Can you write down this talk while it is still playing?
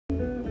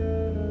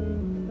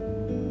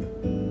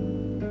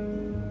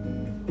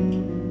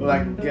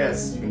I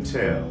guess you can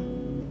tell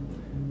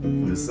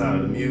from the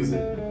sound of the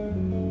music,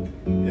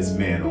 it's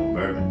man on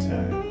bourbon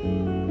time.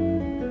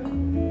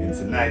 And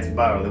tonight's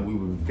bottle that we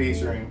will be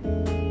featuring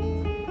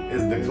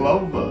is the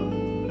Clover,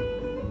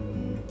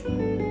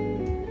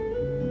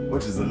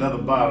 which is another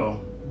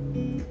bottle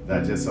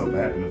that I just so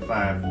happened to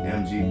find from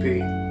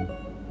MGP.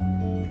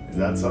 As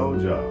I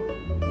told y'all,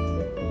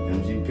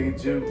 MGP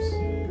Juice,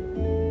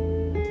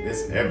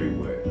 it's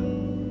everywhere.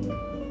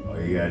 All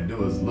you gotta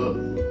do is look,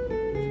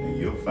 and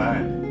you'll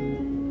find it,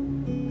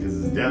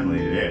 because it's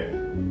definitely there.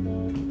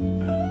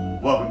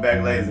 Welcome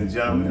back, ladies and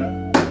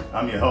gentlemen.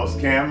 I'm your host,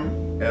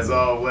 Cameron, as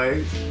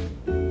always.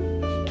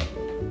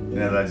 And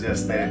as I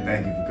just stated,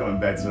 thank you for coming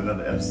back to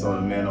another episode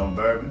of Men on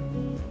Bourbon.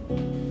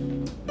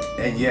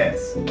 And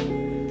yes,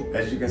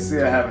 as you can see,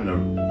 I have an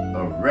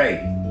array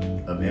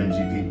of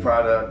MGP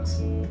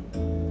products.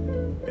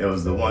 It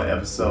was the one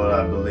episode,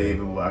 I believe,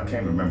 well, I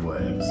can't remember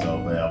what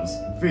episode, but I was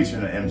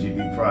featuring an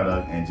MGP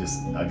product and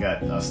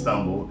I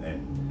stumbled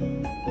and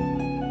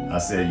I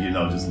said, you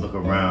know, just look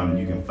around and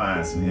you can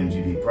find some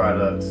MGP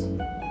products.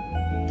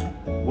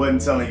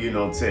 Wasn't telling you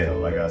no tale,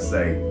 like I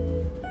say.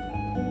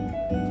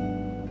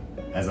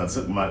 As I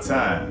took my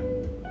time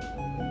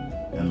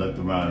and looked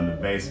around in the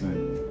basement,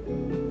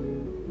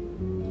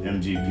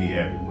 MGP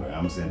everywhere.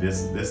 I'm saying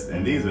this,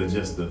 and these are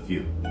just a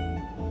few.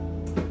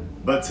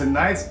 But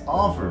tonight's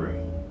offering,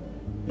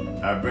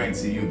 I bring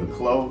to you the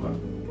Clover,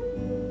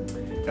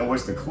 in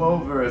which the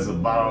Clover is a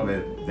bottle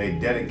that they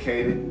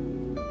dedicated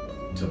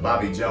to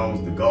Bobby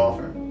Jones, the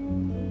golfer,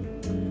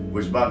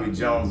 which Bobby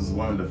Jones is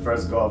one of the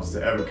first golfers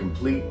to ever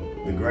complete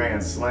the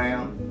Grand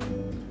Slam,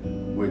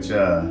 which we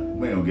ain't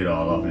gonna get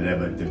all off of that,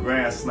 but the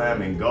Grand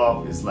Slam in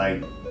golf is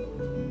like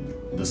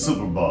the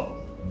Super Bowl,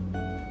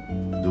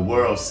 the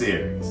World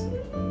Series.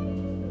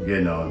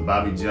 You know, and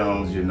Bobby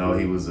Jones, you know,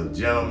 he was a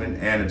gentleman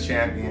and a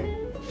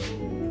champion.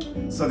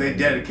 So they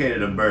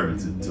dedicated a bourbon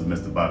to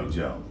Mr. Bobby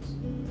Jones.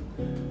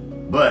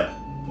 But,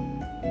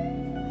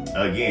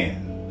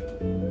 again,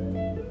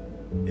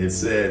 it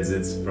says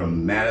it's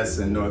from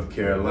Madison, North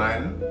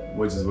Carolina,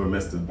 which is where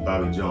Mr.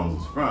 Bobby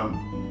Jones is from,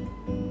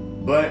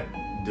 but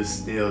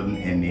distilled in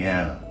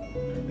Indiana.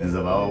 As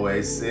I've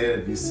always said,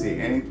 if you see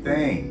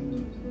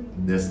anything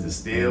that's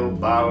distilled,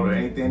 bottled, or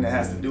anything that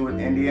has to do with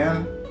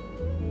Indiana,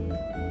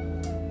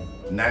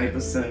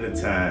 90% of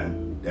the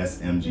time, that's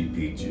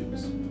MGP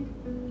juice.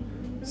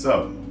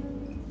 So,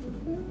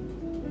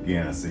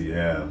 again, I see you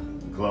have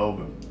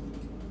Clover.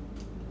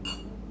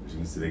 As you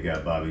can see, they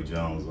got Bobby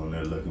Jones on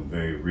there looking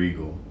very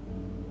regal.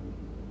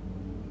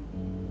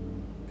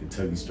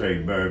 Kentucky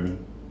straight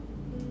bourbon.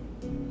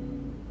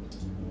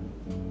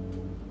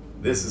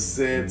 This is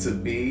said to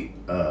be,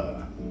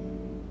 I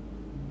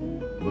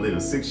believe, a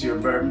 6-year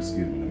bourbon.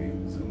 Excuse me, let me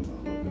zoom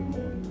out a little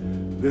bit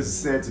more. This is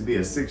said to be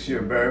a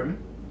 6-year bourbon.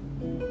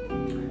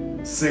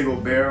 Single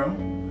barrel.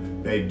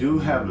 They do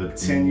have a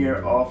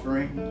 10-year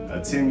offering, a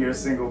 10-year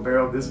single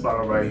barrel. This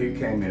bottle right here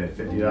came in at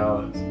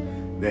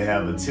 $50. They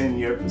have a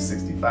 10-year for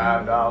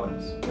 $65.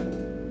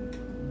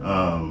 I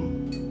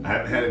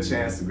haven't had a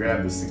chance to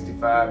grab the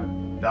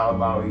 $65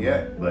 bottle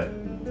yet, but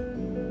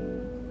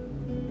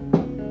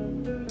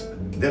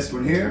this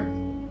one here,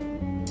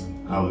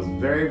 I was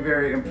very,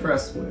 very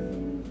impressed with.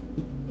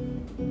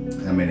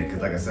 I mean,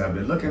 because like I said, I've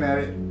been looking at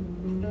it.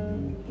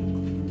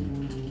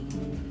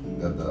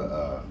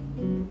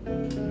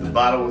 The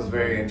bottle was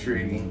very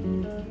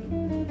intriguing.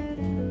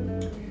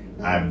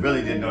 I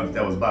really didn't know if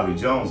that was Bobby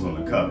Jones on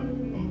the cover.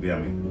 I'm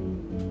gonna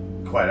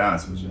be, quite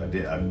honest with you.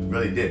 I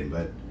really didn't,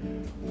 but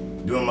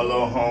doing my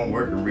little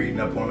homework and reading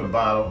up on the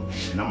bottle,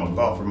 and I'm a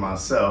golfer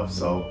myself,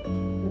 so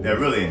they're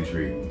really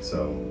intriguing.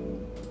 So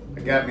I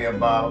got me a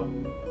bottle,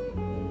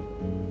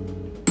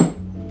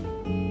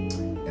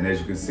 and as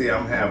you can see,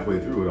 I'm halfway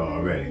through it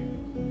already.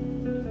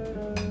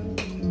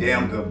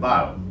 Damn good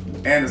bottle.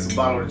 And it's a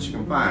bottle that you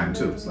can find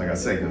too. So like I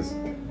say, because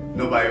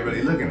nobody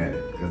really looking at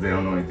it because they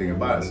don't know anything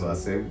about it. So I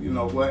said, you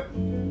know what?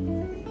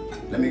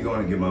 Let me go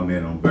and give my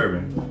Men on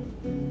Bourbon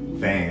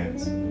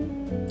fans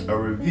a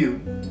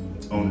review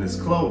on this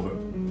Clover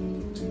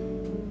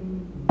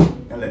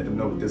and let them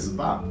know what this is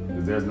about,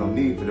 because there's no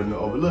need for them to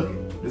overlook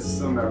it. This is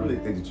something I really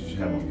think that you should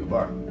have on your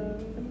bar.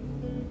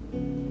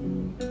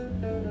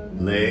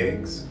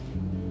 Legs,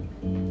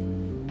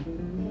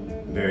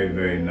 very,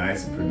 very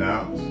nice and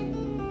pronounced.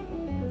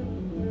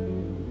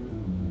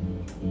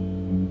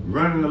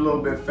 Running a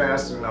little bit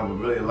faster than I would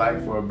really like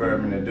for a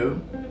bourbon to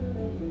do.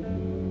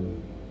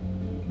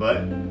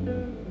 But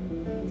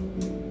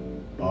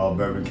all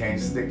bourbon can't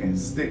stick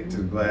to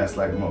the glass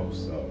like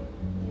most. So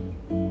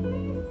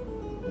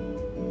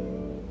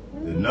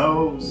the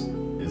nose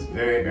is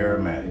very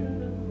aromatic.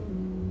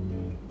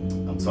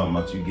 I'm talking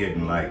about you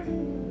getting like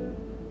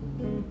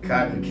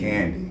cotton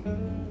candy,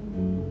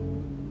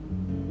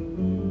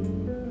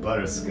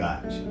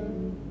 butterscotch,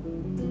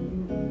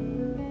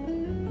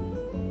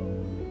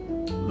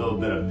 a little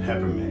bit of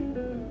peppermint.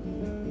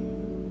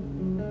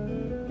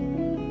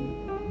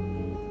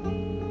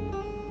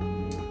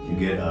 You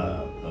get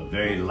a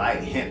very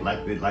light hint,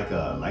 like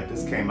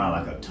this came out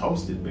like a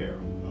toasted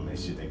barrel. I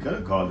mean, shit, they could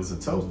have called this a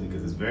toasty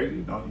because it's very,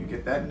 you know, you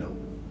get that note.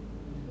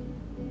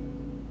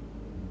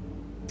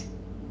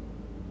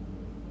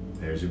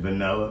 There's your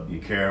vanilla,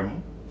 your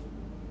caramel.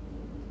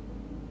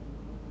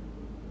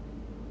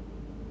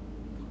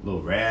 A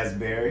little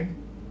raspberry.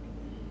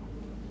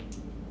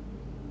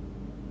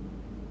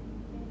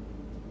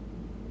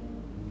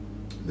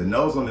 The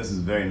nose on this is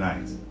very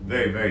nice.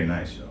 Very, very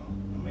nice, y'all.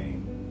 I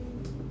mean,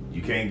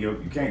 you can't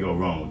go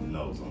wrong with the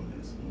nose on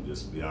this. I'll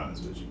just be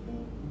honest with you.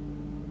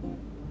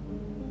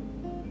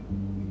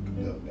 You can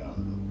duck down a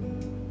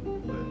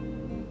little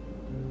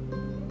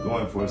bit. But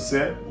going for a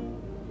sip,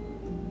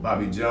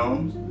 Bobby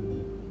Jones,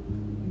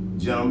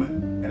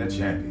 gentleman and a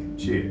champion.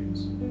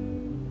 Cheers.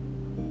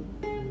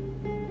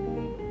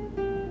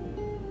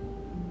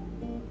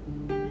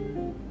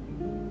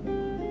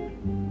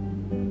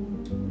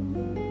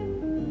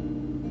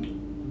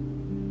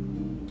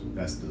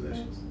 That's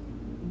delicious.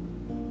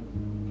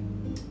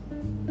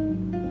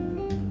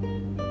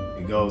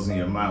 It goes in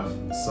your mouth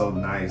so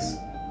nice,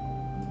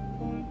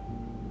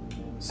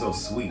 so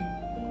sweet,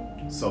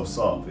 so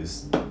soft.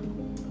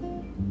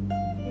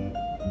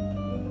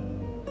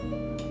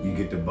 You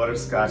get the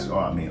butterscotch,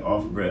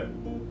 off rip.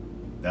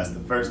 That's the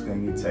first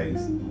thing you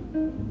taste.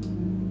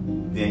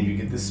 Then you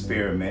get the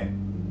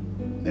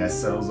spearmint. That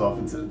settles off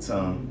into the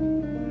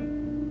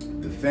tongue.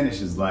 The finish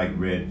is like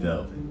red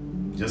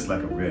velvet, just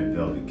like a red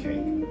velvet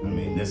cake. I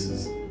mean, this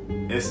is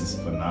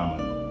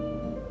phenomenal.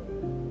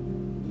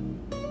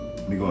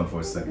 Let me go in for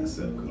a second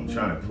sip because I'm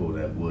trying to pull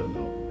that wood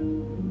note.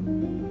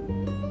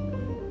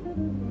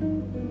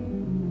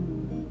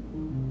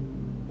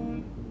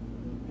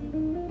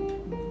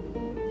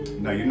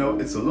 Now, you know,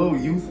 it's a little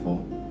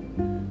youthful.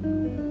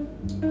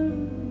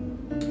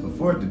 But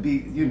for it to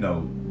be, you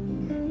know,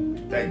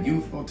 that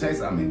youthful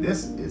taste, I mean,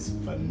 this is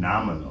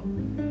phenomenal.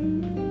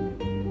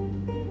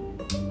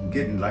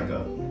 Getting like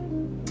a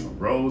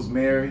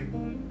rosemary.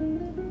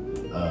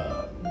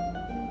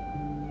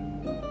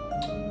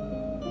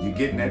 You're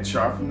getting that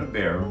char from the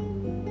barrel,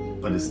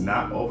 but it's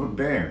not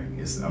overbearing.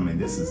 This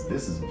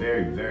is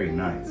very, very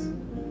nice.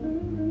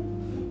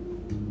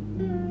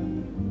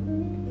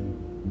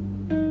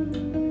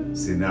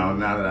 See, now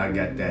that I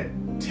got that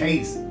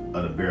taste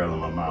of the barrel in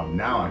my mouth,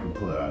 now I can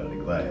pull it out of the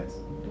glass.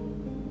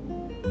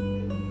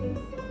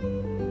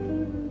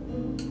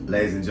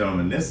 Ladies and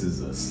gentlemen, this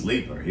is a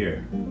sleeper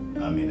here.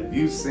 I mean, if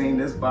you've seen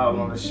this bottle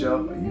on the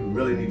shelf, you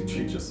really need to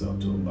treat yourself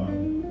to a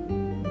bottle.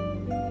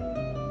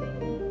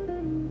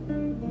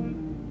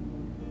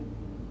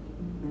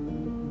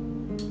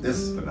 This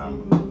is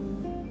phenomenal.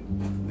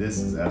 This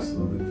is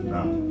absolutely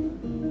phenomenal.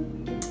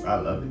 I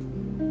love it.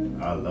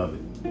 I love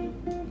it.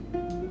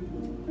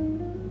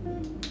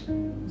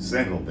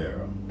 Single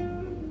barrel.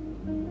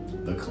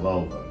 The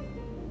Clover.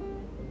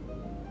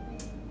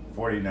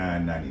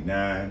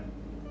 $49.99.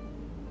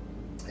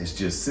 It's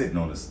just sitting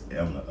on the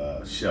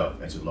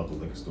shelf at your local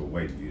liquor store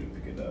waiting for you to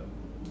pick it up.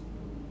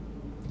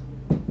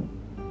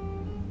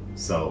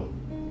 So,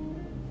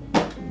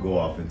 go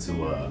off into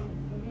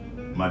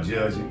my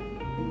judging.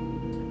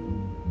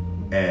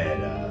 At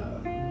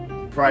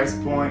price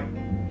point,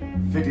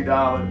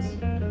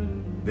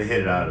 $50. They hit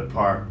it out of the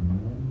park.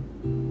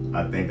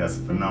 I think that's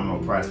a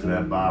phenomenal price for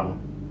that bottle.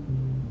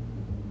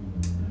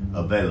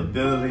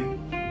 Availability,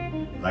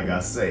 like I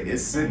say,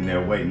 it's sitting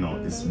there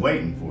it's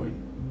waiting for you.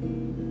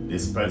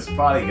 It's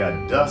probably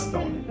got dust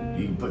on it.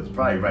 You can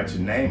probably write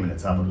your name on the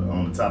top of the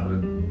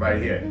right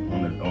here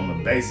on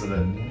the base of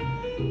the.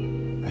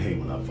 I hate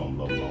when I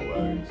fumble over my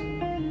words,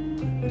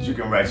 but you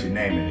can write your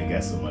name and it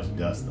got so much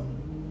dust on it.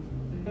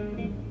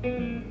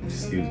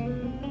 Excuse me.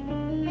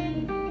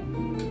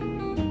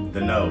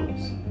 The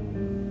nose,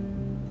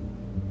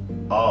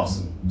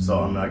 awesome. So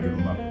I'm not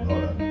giving my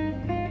hold up.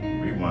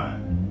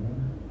 Rewind.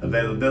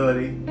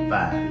 Availability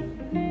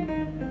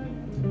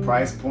 5.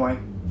 Price point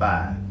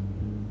 5.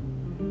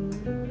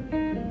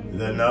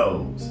 The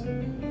nose,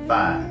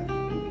 5.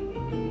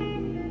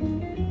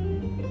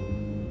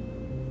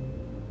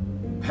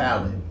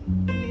 Palate.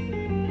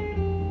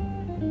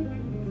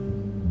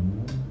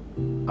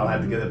 I'll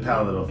have to give the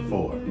palate a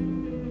 4. I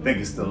think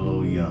it's still a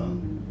little young.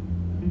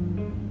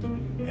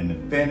 And the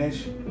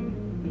finish,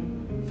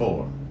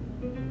 4.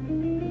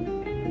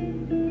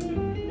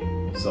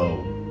 So,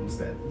 what's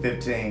that?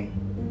 15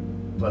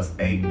 plus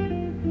 8.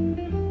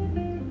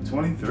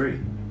 23.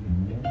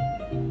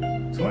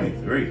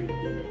 23.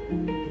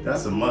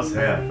 That's a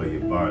must-have for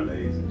your bar,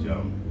 ladies and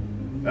gentlemen.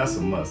 That's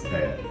a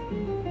must-have,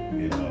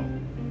 you know.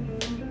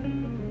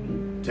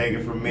 Take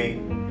it from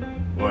me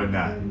or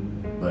not,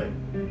 but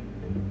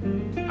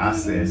I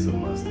say it's a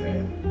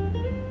must-have.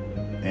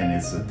 And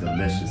it's a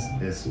delicious,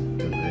 it's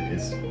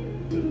delicious.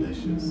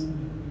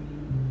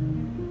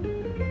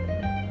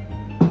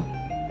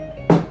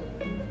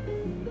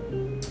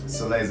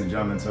 So ladies and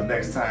gentlemen, until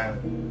next time,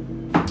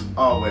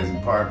 always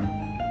important,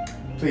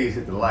 please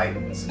hit the like,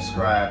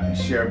 subscribe, and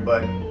share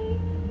button.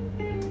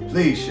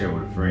 Please share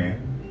with a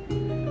friend.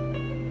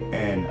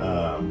 And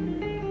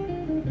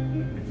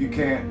if you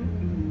can't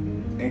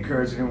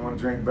encourage anyone to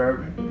drink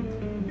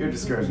bourbon, you're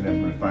discouraging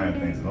them from the fine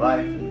things in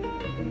life.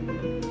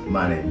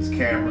 My name is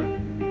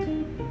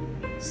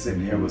Cameron,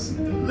 sitting here with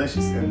some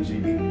delicious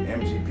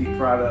MGP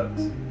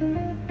products.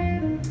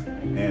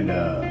 And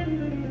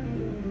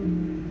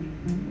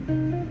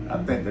I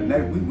think the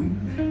next,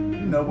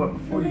 you know what,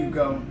 before you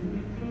go,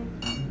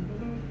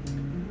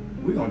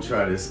 we're gonna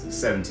try this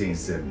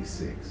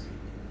 1776.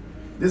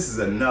 This is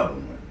another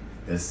one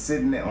that's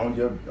sitting there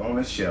on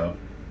a shelf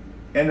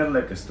in the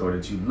liquor store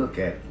that you look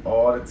at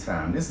all the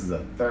time. This is a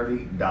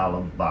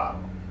 $30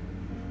 bottle.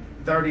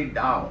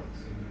 $30.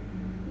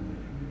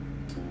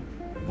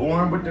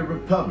 Born with the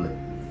Republic.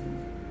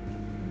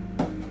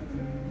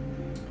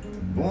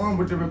 Born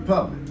with the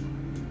Republic.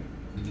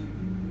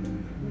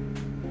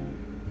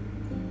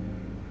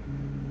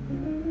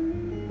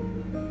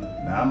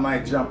 Now I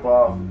might jump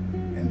off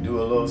and do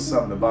a little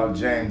something about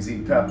James E.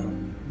 Pepper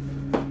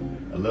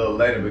a little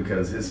later,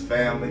 because his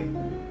family,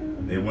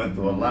 they went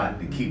through a lot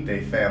to keep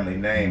their family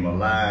name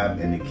alive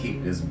and to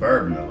keep this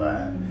bourbon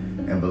alive.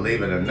 And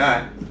believe it or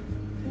not,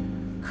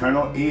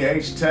 Colonel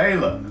E.H.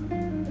 Taylor,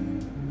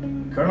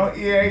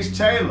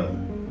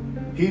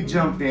 he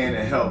jumped in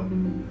and helped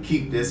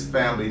keep this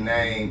family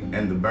name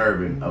and the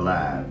bourbon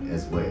alive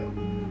as well.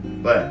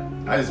 But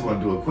I just want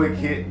to do a quick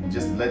hit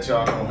just to let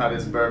y'all know how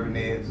this bourbon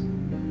is,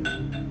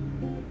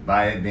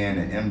 by it being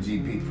an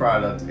MGP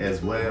product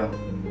as well.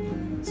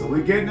 So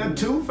we're getting a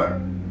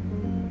twofer.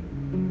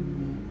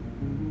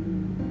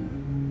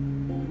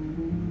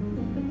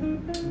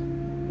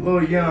 A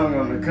little young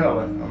on the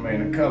color. I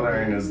mean, the color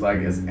ain't as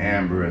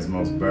amber as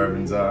most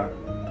bourbons are.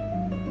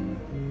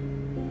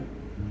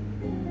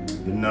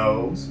 The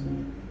nose,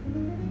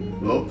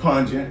 a little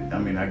pungent. I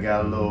mean, I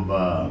got a little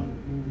a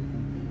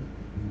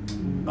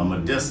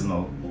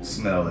medicinal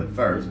smell at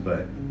first,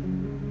 but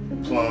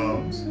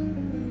plums,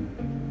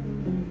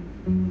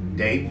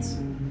 dates,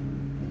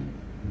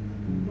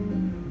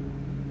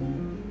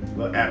 a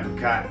little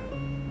apricot.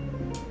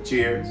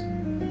 Cheers.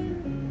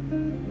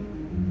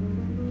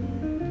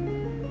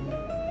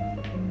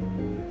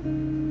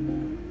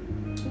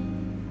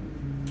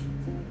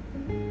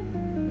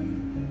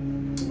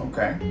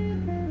 Okay.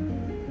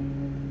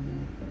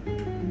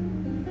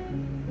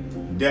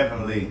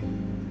 Definitely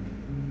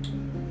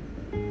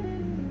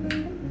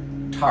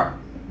tart,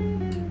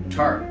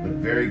 but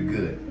very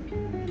good.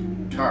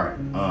 Tart.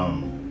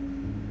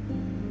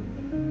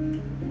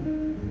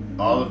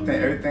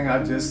 Everything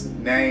I just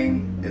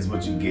named is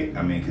what you get.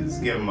 I mean, 'cause it's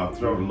giving my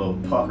throat a little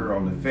pucker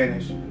on the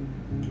finish.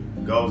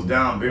 Goes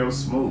down real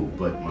smooth,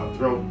 but my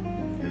throat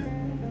is,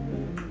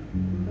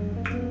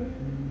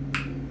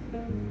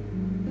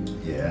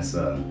 yeah, that's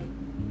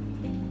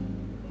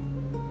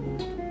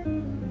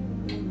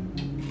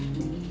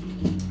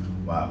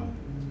wow.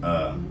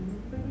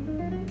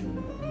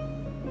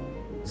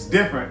 It's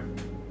different,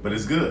 but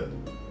it's good.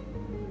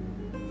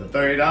 For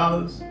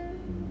 $30,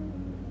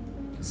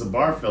 it's a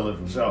bar filler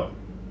for sure.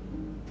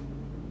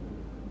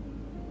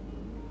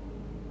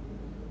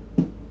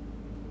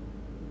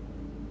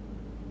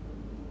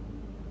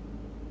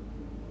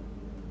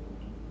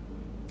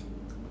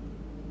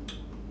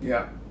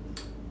 Yeah,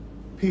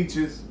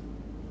 peaches,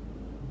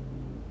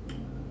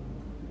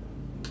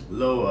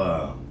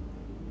 low,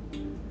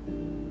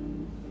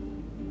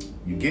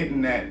 you're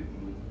getting that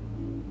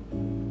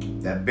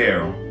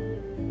barrel,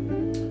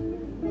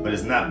 but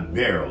it's not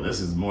barrel.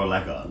 This is more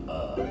like I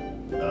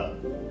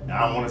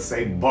don't want to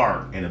say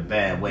bark in a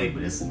bad way,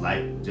 but it's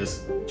like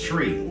just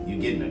tree. You're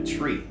getting a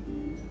tree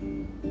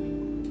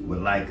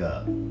with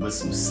with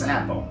some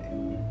sap on it.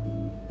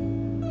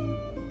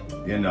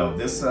 You know,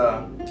 this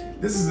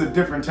is a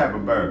different type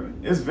of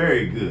bourbon. It's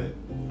very good.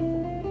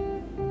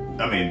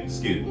 I mean,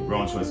 excuse me,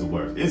 wrong choice of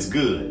words. It's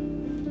good.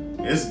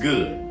 It's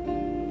good.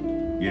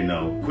 You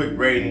know, quick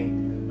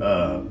rating,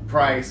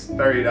 price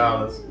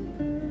 $30.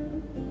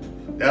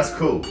 That's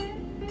cool.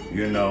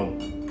 You know,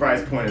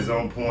 price point is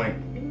on point.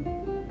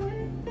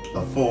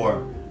 A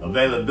 4,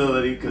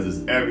 availability, because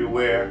it's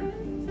everywhere.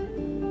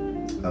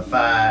 A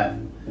 5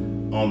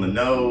 on the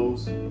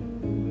nose.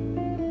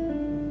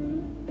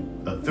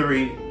 A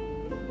 3.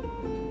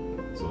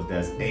 So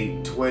that's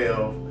 8,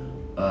 12.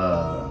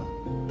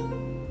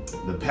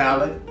 The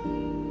palate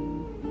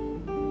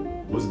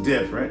was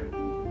different.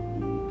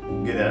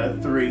 Get at a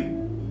 3.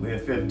 We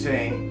had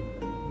 15.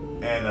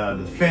 And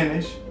the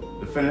finish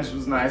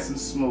was nice and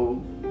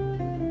smooth.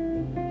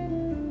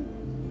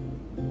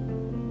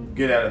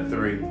 Get at a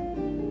 3.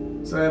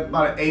 So that's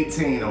about an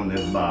 18 on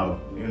this bottle,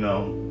 you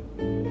know,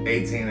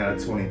 18 out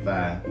of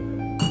 25.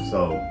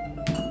 So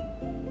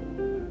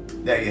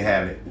there you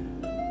have it.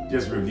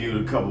 Just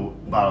reviewed a couple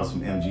bottles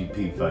from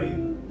MGP for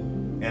you.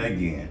 And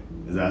again,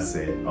 as I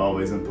said,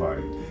 always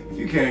imparting. If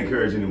you can't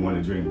encourage anyone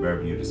to drink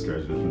bourbon, you're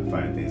discouraged from the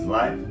fine things in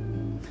life.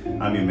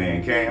 I'm your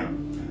man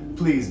Cam.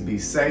 Please be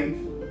safe,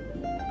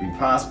 be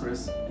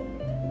prosperous,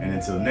 and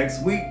until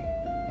next week,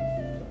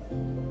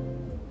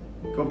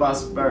 go buy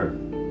some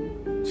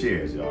bourbon.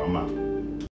 Cheers, y'all. I'm out.